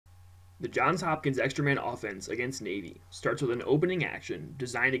The Johns Hopkins extra man offense against Navy starts with an opening action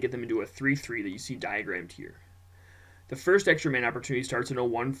designed to get them into a 3-3 that you see diagrammed here. The first extra man opportunity starts in a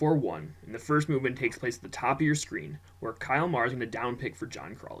 1-4-1, and the first movement takes place at the top of your screen, where Kyle Marr is going to down pick for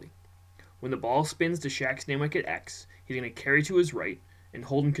John Crawley. When the ball spins to Shaq Stanwyck at X, he's going to carry to his right, and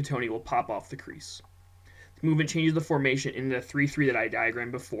Holden Cattoni will pop off the crease. The movement changes the formation into the 3-3 that I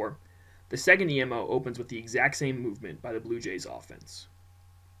diagrammed before. The second EMO opens with the exact same movement by the Blue Jays offense.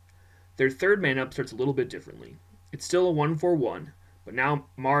 Their third man-up starts a little bit differently. It's still a 1-4-1, but now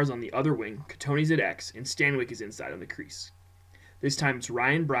Marr's on the other wing, Cattoni's at X, and Stanwyck is inside on the crease. This time it's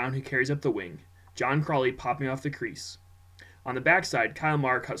Ryan Brown who carries up the wing, John Crawley popping off the crease. On the backside, Kyle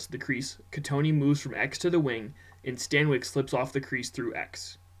Marr cuts to the crease, Cattoni moves from X to the wing, and Stanwyck slips off the crease through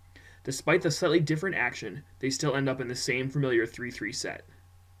X. Despite the slightly different action, they still end up in the same familiar 3-3 set.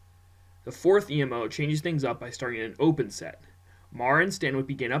 The fourth EMO changes things up by starting an open set. Marr and Stanwyck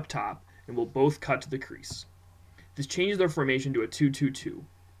begin up top and will both cut to the crease. This changes their formation to a 2-2-2.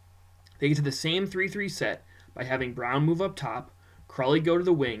 They get to the same 3-3 set by having Brown move up top, Crawley go to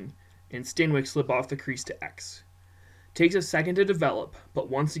the wing, and Stanwyck slip off the crease to X. Takes a second to develop, but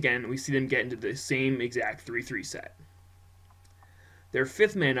once again we see them get into the same exact 3-3 set. Their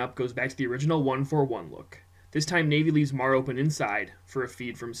fifth man up goes back to the original 1-4-1 look. This time Navy leaves Marr open inside for a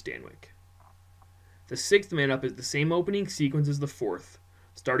feed from Stanwyck. The sixth man up is the same opening sequence as the fourth,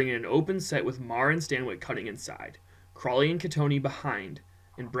 starting in an open set with Marr and Stanwyck cutting inside, Crawley and Cattoni behind,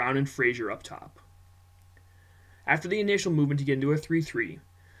 and Brown and Frazier up top. After the initial movement to get into a 3-3,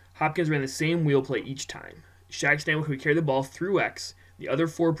 Hopkins ran the same wheel play each time. Shaq Stanwyck would carry the ball through X, the other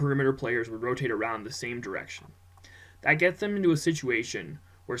four perimeter players would rotate around the same direction. That gets them into a situation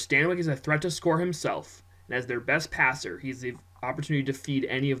where Stanwyck is a threat to score himself, and as their best passer, he has the opportunity to feed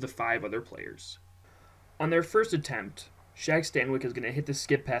any of the five other players. On their first attempt, Shaq Stanwyck is going to hit the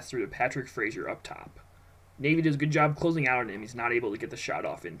skip pass through to Patrick Frazier up top. Navy does a good job closing out on him. He's not able to get the shot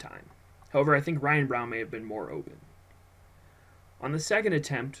off in time. However, I think Ryan Brown may have been more open. On the second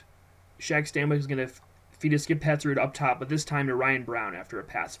attempt, Shaq Stanwyck is going to feed a skip pass through to up top, but this time to Ryan Brown after a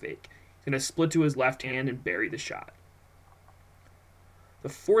pass fake. He's going to split to his left hand and bury the shot. The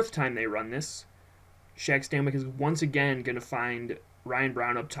fourth time they run this, Shaq Stanwyck is once again going to find Ryan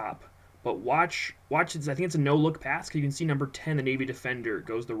Brown up top. But watch, I think it's a no-look pass, because you can see number 10, the Navy defender,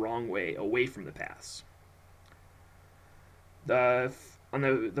 goes the wrong way, away from the pass. On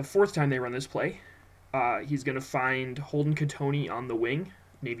the fourth time they run this play, he's going to find Holden Cattoni on the wing.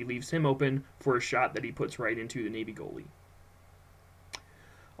 Navy leaves him open for a shot that he puts right into the Navy goalie.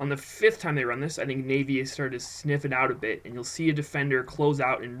 On the fifth time they run this, I think Navy has started to sniff it out a bit, and you'll see a defender close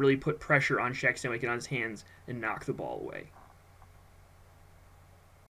out and really put pressure on Shaq Stanwyck and on his hands and knock the ball away.